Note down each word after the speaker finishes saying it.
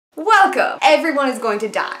Welcome! Everyone is going to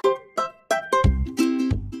die.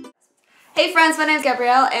 Hey friends, my name is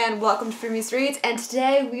Gabrielle and welcome to FrumiousReads, and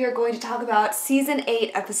today we are going to talk about Season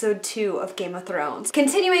 8, Episode 2 of Game of Thrones.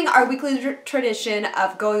 Continuing our weekly tradition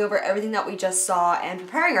of going over everything that we just saw and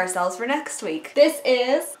preparing ourselves for next week. This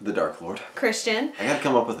is... the Dark Lord. Christian. I gotta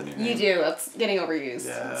come up with a new name. You do. It's getting overused.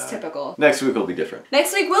 Yeah. It's typical. Next week will be different.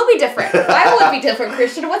 Next week will be different. Why will it be different,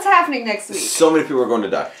 Christian? What's happening next week? So many people are going to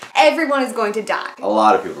die. Everyone is going to die. A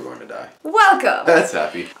lot of people are going to die. Welcome! That's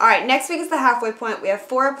happy. Alright, next week is the halfway point. We have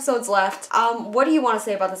 4 episodes left. What do you want to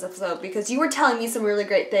say about this episode? Because you were telling me some really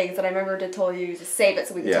great things and I remember to tell you to save it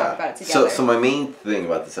so we can talk about it together. So my main thing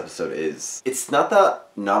about this episode is, it's not that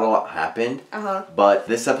not a lot happened, but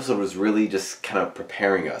this episode was really just kind of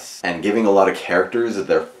preparing us and giving a lot of characters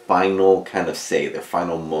their final kind of say, their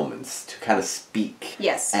final moments to kind of speak.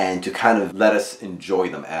 Yes. And to kind of let us enjoy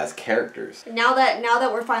them as characters. Now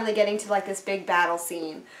that we're finally getting to like this big battle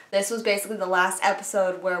scene, this was basically the last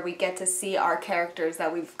episode where we get to see our characters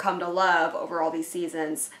that we've come to love over all these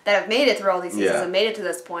seasons, that have made it through all these seasons and made it to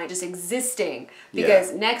this point, just existing.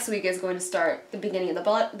 Because next week is going to start the beginning of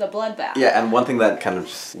the bloodbath. Yeah, and one thing that kind of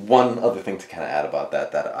just, one other thing to kind of add about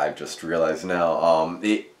that I've just realized now,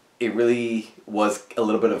 it really was a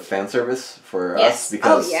little bit of fan service for us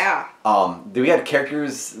because we had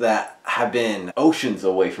characters that have been oceans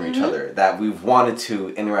away from each other that we've wanted to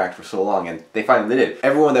interact for so long, and they finally did.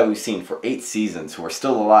 Everyone that we've seen for 8 seasons who are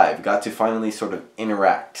still alive got to finally sort of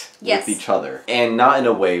interact with each other, and not in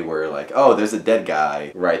a way where like, oh, there's a dead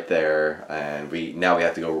guy right there and now we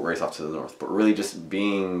have to go race off to the north, but really just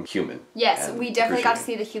being human. Yes, we definitely got to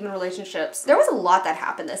see the human relationships. There was a lot that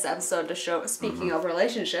happened this episode to show. Speaking of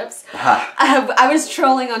relationships, I was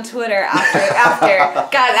trolling on Twitter after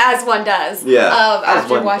guys, as one does.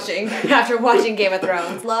 After watching Game of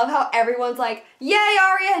Thrones. Love how everyone's like, yay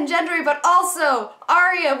Arya and Gendry, but also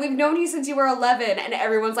Arya, we've known you since you were 11, and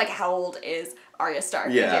everyone's like, how old is Arya Stark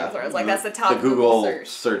in Game of Thrones? Like, that's the top Google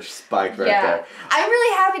search spike right there. I'm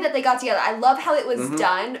really happy that they got together. I love how it was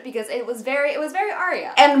done because it was very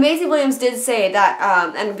Arya. And Maisie Williams did say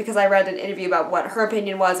that, and because I read an interview about what her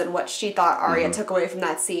opinion was and what she thought Arya took away from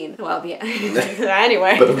that scene. Well, yeah.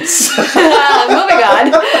 Anyway. Moving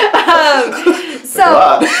on.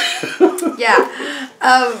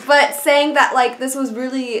 But saying that like this was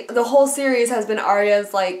really, the whole series has been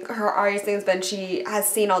Arya's, like Arya's thing has been she has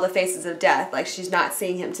seen all the faces of death. Like she's not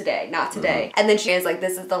seeing him today, not today. And then she is like,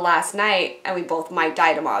 this is the last night and we both might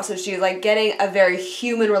die tomorrow. So she's like getting a very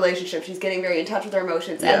human relationship. She's getting very in touch with her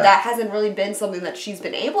emotions, and that hasn't really been something that she's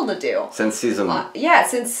been able to do since season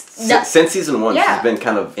since season 1. She's been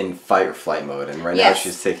kind of in fight or flight mode, and right now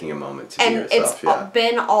she's taking a moment to be herself. And it's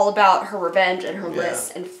been all about her revenge and her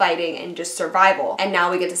lists and fighting and just survival. And now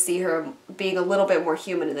we get to see her being a little bit more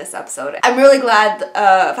human in this episode. I'm really glad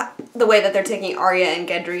the way that they're taking Arya and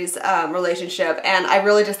Gendry's relationship, and I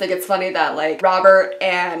really just think it's funny that like Robert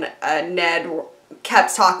and Ned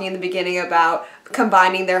kept talking in the beginning about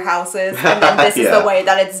combining their houses, and then this is the way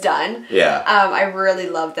that it's done. I really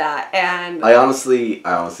love that, and I honestly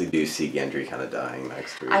do see Gendry kind of dying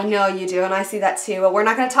next week. I know you do, and I see that too, but we're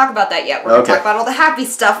not going to talk about that yet. We're going to talk about all the happy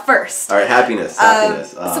stuff first. Alright, happiness.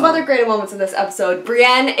 Some other great moments in this episode.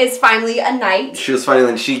 Brienne is finally a knight. She was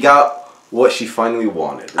finally, she got what she finally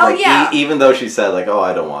wanted. Like, even though she said like, oh,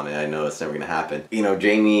 I don't want it, I know it's never going to happen. You know,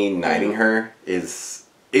 Jaime knighting her is...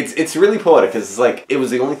 It's really poetic because it's like it was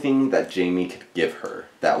the only thing that Jaime could give her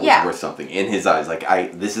that was worth something in his eyes. Like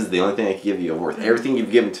this is the only thing I can give you worth everything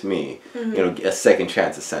you've given to me. You know, a second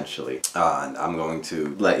chance essentially. And I'm going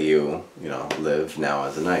to let you, live now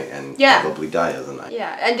as a knight and probably die as a knight.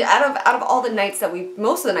 Yeah, and out of all the knights that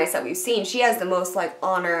most of the knights that we've seen, she has the most like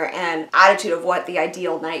honor and attitude of what the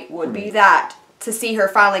ideal knight would be. That to see her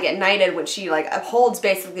finally get knighted when she like upholds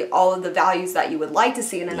basically all of the values that you would like to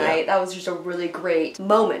see in a knight, that was just a really great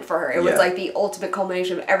moment for her. It was like the ultimate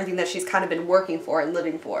culmination of everything that she's kind of been working for and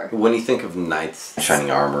living for. When you think of knights, shining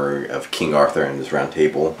armor of King Arthur and his round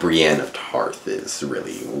table, Brienne of Tarth is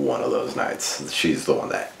really one of those knights. She's the one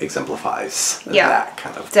that exemplifies that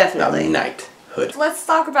kind of knight. Let's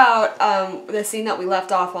talk about the scene that we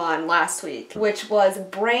left off on last week, which was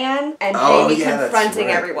Bran and Jaime confronting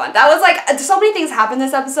everyone. That was like, so many things happened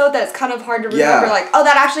this episode that it's kind of hard to remember, like, oh,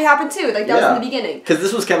 that actually happened too. Like, that was in the beginning. Because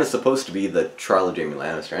this was kind of supposed to be the trial of Jaime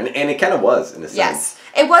Lannister, and it kind of was, in a sense.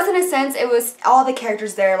 It was, in a sense, it was all the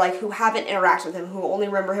characters there, like, who haven't interacted with him, who only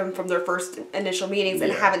remember him from their first initial meetings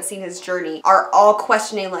and haven't seen his journey, are all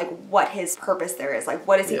questioning, like, what his purpose there is. Like,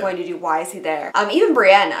 what is he going to do? Why is he there? Even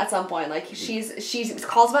Brienne, at some point, like, she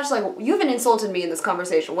calls much like, you haven't insulted me in this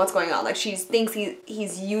conversation. What's going on? Like, she thinks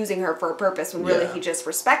he's using her for a purpose when really he just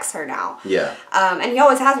respects her now. Yeah. And he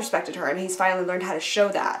always has respected her, and he's finally learned how to show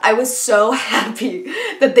that. I was so happy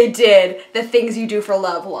that they did the things you do for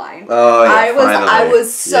love line. Oh, yeah, I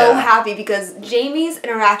was so happy because Jaime's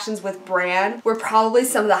interactions with Bran were probably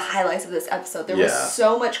some of the highlights of this episode. There was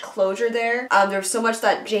so much closure there. There was so much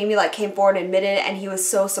that Jaime, like, came forward and admitted, and he was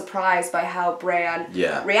so surprised by how Bran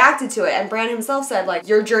reacted to it. And Bran himself said, like,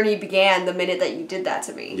 your journey began the minute that you did that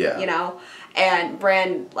to me. You know? And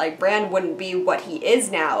Bran wouldn't be what he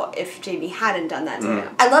is now if Jaime hadn't done that to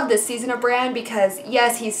him. I love this season of Bran because,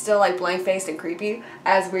 yes, he's still, like, blank-faced and creepy,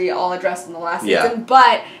 as we all addressed in the last season,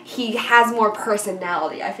 but he has more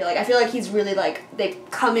personality, I feel like. I feel like he's really, like, they've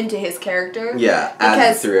come into his character. Yeah,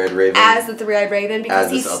 as the Three-Eyed Raven. As the Three-Eyed Raven,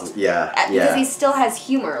 because because he still has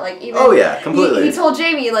humor. Like, even completely. He told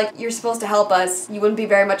Jaime, like, you're supposed to help us. You wouldn't be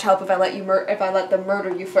very much help if I let them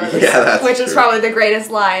murder you first. Yeah, that's which true. is probably the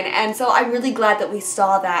greatest line. And so I'm really glad that we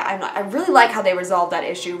saw that. I really like how they resolved that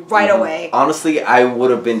issue right away. Honestly, I would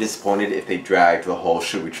have been disappointed if they dragged the whole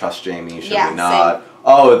should we trust Jaime, should we not? Same.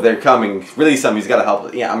 Oh, they're coming. Release him. He's got to help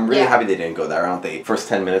us. Yeah, I'm really happy they didn't go that route. The first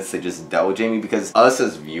 10 minutes, they just dealt with Jaime because us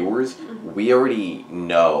as viewers, we already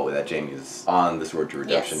know that Jaime is on this road to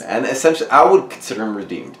redemption. And essentially, I would consider him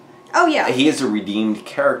redeemed. Oh, yeah. He is a redeemed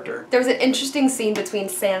character. There was an interesting scene between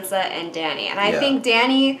Sansa and Dany, and I think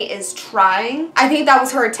Dany is trying. I think that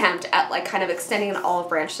was her attempt at, like, kind of extending an olive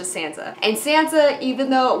branch to Sansa. And Sansa, even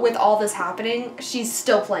though with all this happening, she's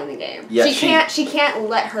still playing the game. Yeah, she can't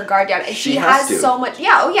let her guard down. And she has so much,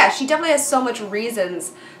 she definitely has so much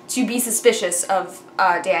reasons to be suspicious of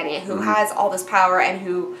Dany, who has all this power and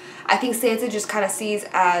who I think Sansa just kind of sees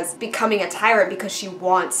as becoming a tyrant because she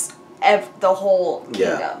wants the whole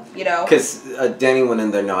kingdom, you know? Because Dany went in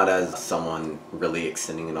there not as someone really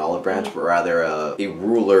extending an olive branch, but rather a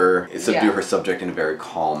ruler, subdue her subject in a very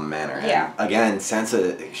calm manner. And again,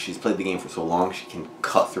 Sansa, she's played the game for so long, she can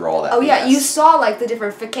cut through all that BS. Yeah, you saw, like, the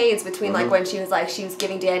different facades between, like, when she was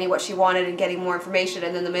giving Dany what she wanted and getting more information,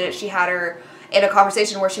 and then the minute she had her in a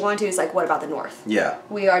conversation where she wanted to, it's like, what about the North? Yeah.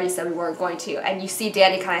 We already said we weren't going to. And you see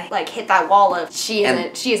Dany kind of, like, hit that wall of she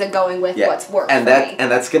isn't going with what's worked and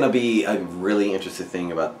that's going to be a really interesting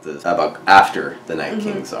thing about this, about after the Night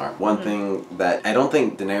Kings are. One thing that I don't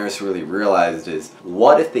think Daenerys really realized is,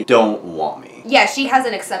 what if they don't want me? Yeah, she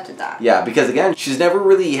hasn't accepted that. Yeah, because again, she's never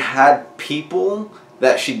really had people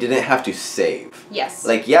that she didn't have to save. Yes.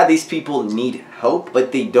 Like, yeah, these people need help,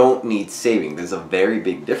 but they don't need saving. There's a very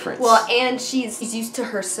big difference. Well, and she's used to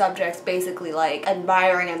her subjects basically, like,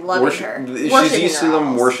 admiring and loving her. She's used to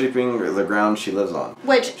them worshipping the ground she lives on.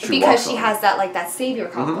 Because she has that, like, that savior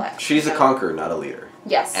complex. She's a conqueror, not a leader.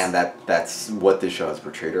 Yes. And that's what this show has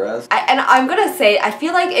portrayed her as. And I'm gonna say, I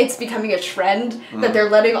feel like it's becoming a trend that they're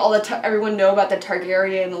letting everyone know about the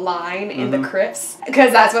Targaryen line in the crypts.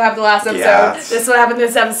 Because that's what happened the last episode. Yes. This is what happened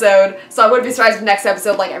this episode. So I wouldn't be surprised if next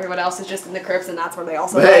episode, like, everyone else is just in the crypts and that's where they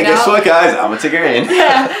also Hey, guess what, guys? I'm a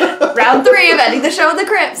Targaryen. Round 3 of ending the show in the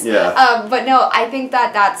crypts. Yeah. But no, I think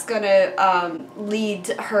that's gonna lead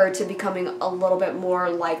her to becoming a little bit more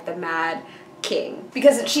like the Mad King,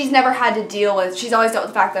 because she's never had to deal with, she's always dealt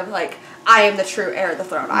with the fact that, like, I am the true heir of the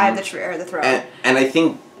throne. I am the true heir of the throne. And I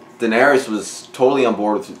think Daenerys was totally on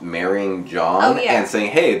board with marrying Jon and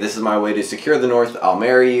saying, hey, this is my way to secure the North, I'll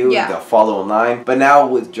marry you, they'll follow in line. But now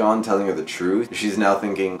with Jon telling her the truth, she's now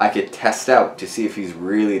thinking, I could test out to see if he's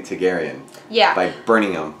really Targaryen. Yeah. By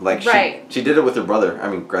burning him. Like, she did it with her brother. I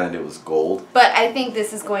mean, granted, it was gold. But I think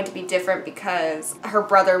this is going to be different because her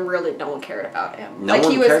brother, really, no one cared about him. No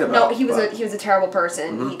one cared about him. He was a terrible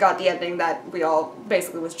person. He got the ending that we all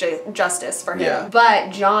basically was justice for him. Yeah.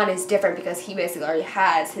 But Jon is different because he basically already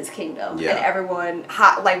has his kingdom. Yeah. And everyone,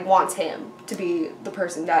 wants him to be the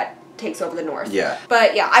person that takes over the North. Yeah.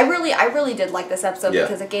 But yeah, I really did like this episode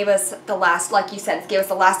because it gave us the last, like you said, it gave us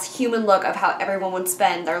the last human look of how everyone would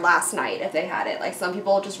spend their last night if they had it. Like, some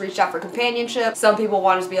people just reached out for companionship. Some people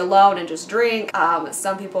wanted to be alone and just drink.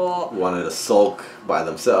 Some people wanted to sulk by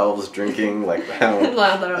themselves, drinking like the Hound.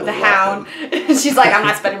 The Hound. She's like, I'm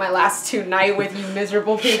not spending my last 2 nights with you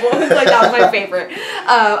miserable people. Like, that was my favorite.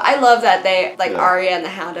 I love that they, like, Arya and the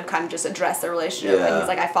Hound have kind of just addressed their relationship. And he's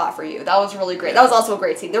like, I fought for you. That was really great. That was also a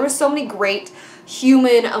great scene. There was so many great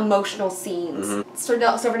human emotional scenes. So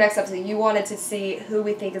for next episode, you wanted to see who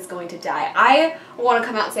we think is going to die. I want to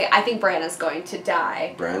come out and say I think Bran is going to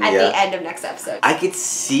die at the end of next episode. I could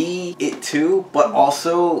see it too, but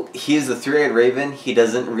also he is a three-eyed raven. He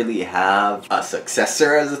doesn't really have a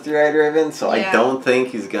successor as a three-eyed raven, so I don't think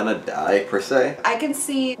he's gonna die per se. I can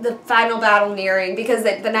see the final battle nearing because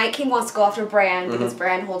the Night King wants to go after Bran because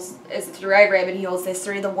Bran is a three-eyed raven. He holds the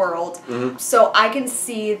history of the world. So I can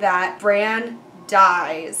see that Bran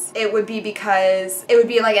dies. It would be because it would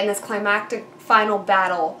be like in this climactic final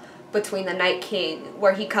battle between the Night King,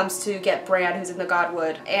 where he comes to get Bran, who's in the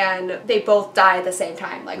Godwood, and they both die at the same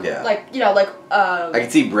time. I can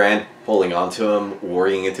see Bran holding on to him,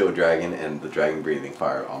 warring into a dragon, and the dragon breathing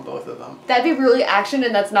fire on both of them. That'd be really action,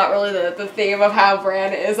 and that's not really the theme of how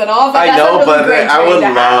Bran is and all. But I know, but I would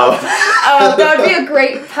love. That would be a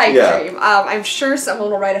great pipe dream. I'm sure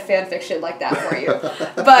someone will write a fan fiction like that for you.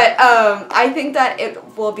 But I think that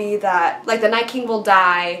it will be that like the Night King will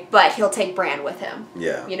die, but he'll take Bran with him.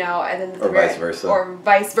 Yeah. You know, and then vice versa. Or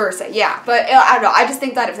vice versa. Yeah. But I don't know. I just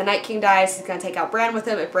think that if the Night King dies, he's gonna take out Bran with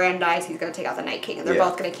him. If Bran dies, he's gonna take out the Night King, and they're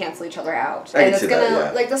both gonna cancel each other out. I and can it's see gonna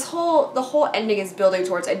that, like the whole ending is building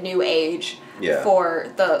towards a new age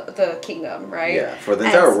for the kingdom, right? Yeah, for the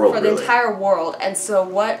entire world. For the entire world. And so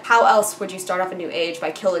how else would you start off a new age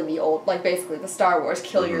by killing the old, like basically the Star Wars,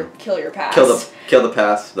 kill your past. Kill the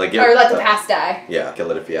past. Like or let the past die. Yeah,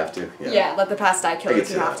 kill it if you have to. Yeah, let the past die, kill it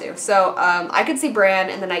if you have to. So I could see Bran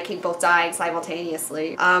and the Night King both dying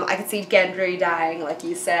simultaneously. I could see Gendry dying, like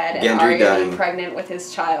you said, and Arya being pregnant with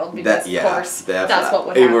his child because of course that's what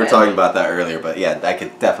would happen. We were talking about that earlier, but yeah, I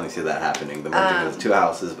could definitely see that happening. The merging of the two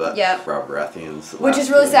houses, but Rob Baratheon's which is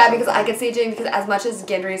really sad because I could see it doing, because as much as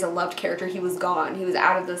Gendry is a loved character, he was gone. He was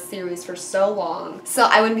out of the series for so long. So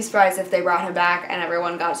I wouldn't be surprised if they brought him back and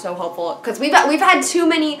everyone got so hopeful, because we've had too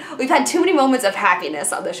many moments of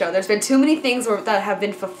happiness on the show. There's been too many things that have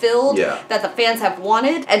been fulfilled that the fans have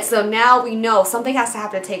wanted, and so now we know something has to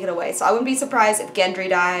happen to take it away. So I wouldn't be surprised if Gendry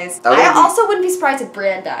dies. I also wouldn't be surprised if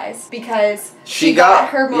Bran dies, because she got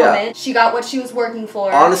her moment. She got what she was working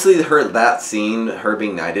for. Honestly, that scene, her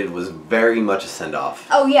being knighted, was very much a send-off.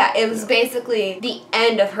 Oh yeah, it was basically the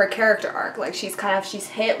end of her character arc. Like she's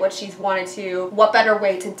hit what she's wanted to. What better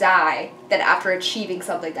way to die than after achieving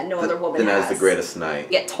something that no other woman has? As the greatest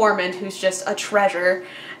knight. Yet Tormund, who's just a treasure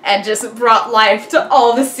and just brought life to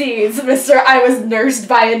all the seeds. Mr. I was nursed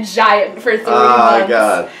by a giant for 3 months. Oh my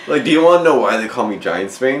god. Like, do you want to know why they call me Giant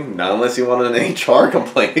Spain? Not unless you want an HR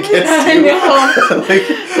complaint against you. I know.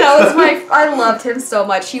 I loved him so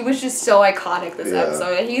much. He was just so iconic this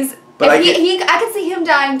episode. I could see him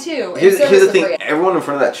dying too. Here's the thing, everyone in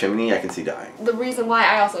front of that chimney I can see dying. The reason why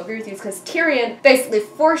I also agree with you is because Tyrion basically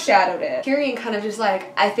foreshadowed it. Tyrion kind of just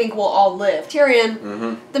like, I think we'll all live.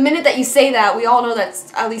 Tyrion, the minute that you say that, we all know that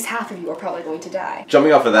at least half of you are probably going to die.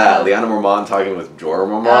 Jumping off of that, Lyanna Mormont talking with Jorah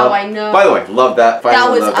Mormont. Oh, I know. By the way, love that.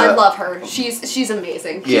 I love her. She's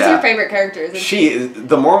amazing. She's your favorite character, isn't she?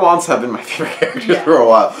 The Mormonts have been my favorite characters for a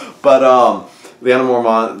while. But Lyanna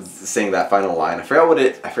Mormont saying that final line. I forgot what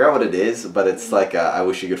it is, but it's like I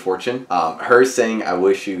wish you good fortune. Her saying I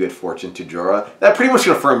wish you good fortune to Jorah. That pretty much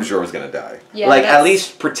confirms Jorah was gonna die. Yeah, like at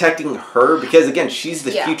least protecting her, because again, she's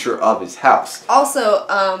the future of his house. Also,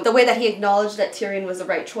 the way that he acknowledged that Tyrion was the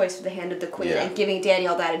right choice for the hand of the queen and giving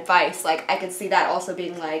Daniel that advice, like I could see that also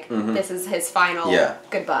being like this is his final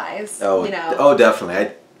goodbyes. Oh, you know? Oh,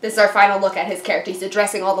 definitely. This is our final look at his character. He's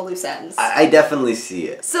addressing all the loose ends. I definitely see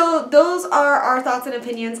it. So those are our thoughts and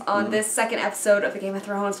opinions on this second episode of the Game of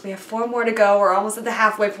Thrones. We have 4 more to go. We're almost at the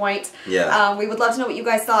halfway point. Yeah. We would love to know what you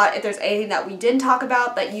guys thought. If there's anything that we didn't talk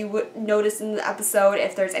about that you would notice in the episode.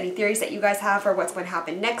 If there's any theories that you guys have for what's going to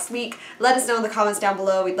happen next week, let us know in the comments down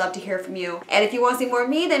below. We'd love to hear from you. And if you want to see more of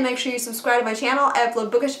me, then make sure you subscribe to my channel. I upload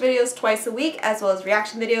Bookish videos twice a week, as well as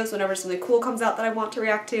reaction videos whenever something cool comes out that I want to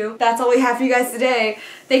react to. That's all we have for you guys today.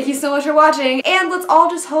 Thank you so much for watching. And let's all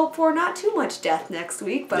just hope for not too much death next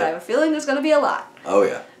week, but I have a feeling there's going to be a lot. Oh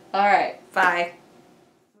yeah. Alright, bye.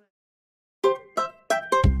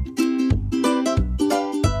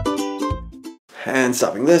 And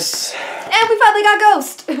stopping this. And we finally got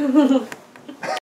Ghost!